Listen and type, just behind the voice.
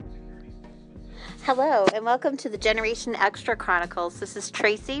Hello, and welcome to the Generation Extra Chronicles. This is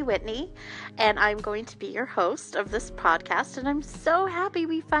Tracy Whitney, and I'm going to be your host of this podcast, and I'm so happy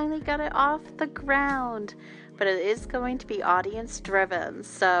we finally got it off the ground. But it is going to be audience-driven,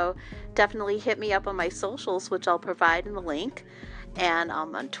 so definitely hit me up on my socials, which I'll provide in the link, and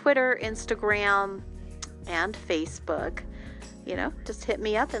on Twitter, Instagram, and Facebook. Just hit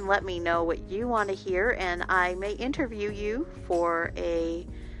me up and let me know what you want to hear, and I may interview you for a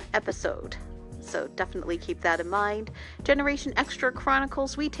episode. So definitely keep that in mind. Generation Extra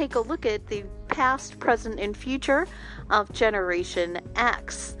Chronicles, we take a look at the past, present, and future of Generation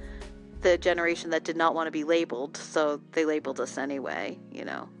X, the generation that did not want to be labeled, so they labeled us anyway,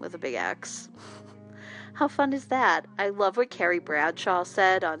 with a big X. How fun is that? I love what Carrie Bradshaw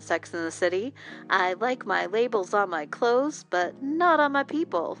said on Sex and the City. I like my labels on my clothes, but not on my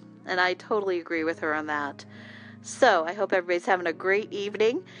people. And I totally agree with her on that. So I hope everybody's having a great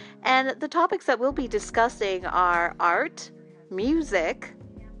evening. And the topics that we'll be discussing are art, music,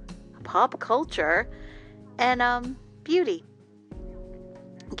 pop culture, and beauty,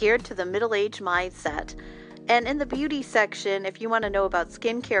 geared to the middle-aged mindset. And in the beauty section, if you want to know about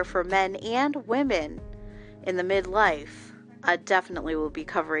skincare for men and women in the midlife, I definitely will be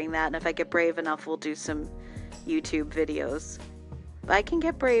covering that. And if I get brave enough, we'll do some YouTube videos. If I can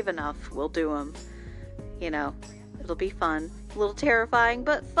get brave enough, we'll do them. It'll be fun. A little terrifying,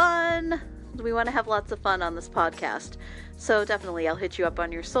 but fun. We want to have lots of fun on this podcast. So definitely, I'll hit you up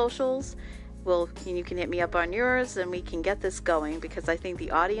on your socials. You can hit me up on yours, and we can get this going, because I think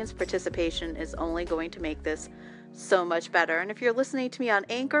the audience participation is only going to make this so much better. And if you're listening to me on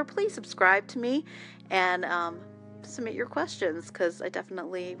Anchor, please subscribe to me and submit your questions, because I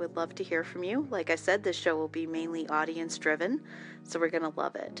definitely would love to hear from you. Like I said, this show will be mainly audience driven, so we're going to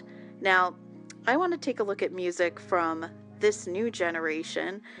love it. Now, I want to take a look at music from this new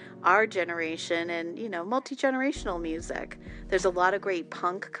generation, our generation, and, multi-generational music. There's a lot of great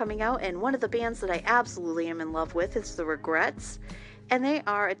punk coming out, and one of the bands that I absolutely am in love with is The Regrets, and they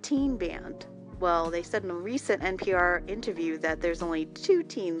are a teen band. Well, they said in a recent NPR interview that there's only 2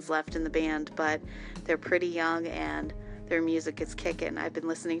 teens left in the band, but they're pretty young, and their music is kicking. I've been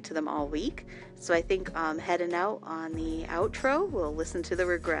listening to them all week, so I think heading out on the outro, we'll listen to The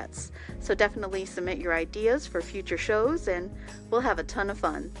Regrets. So definitely submit your ideas for future shows, and we'll have a ton of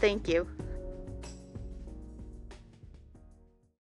fun. Thank you.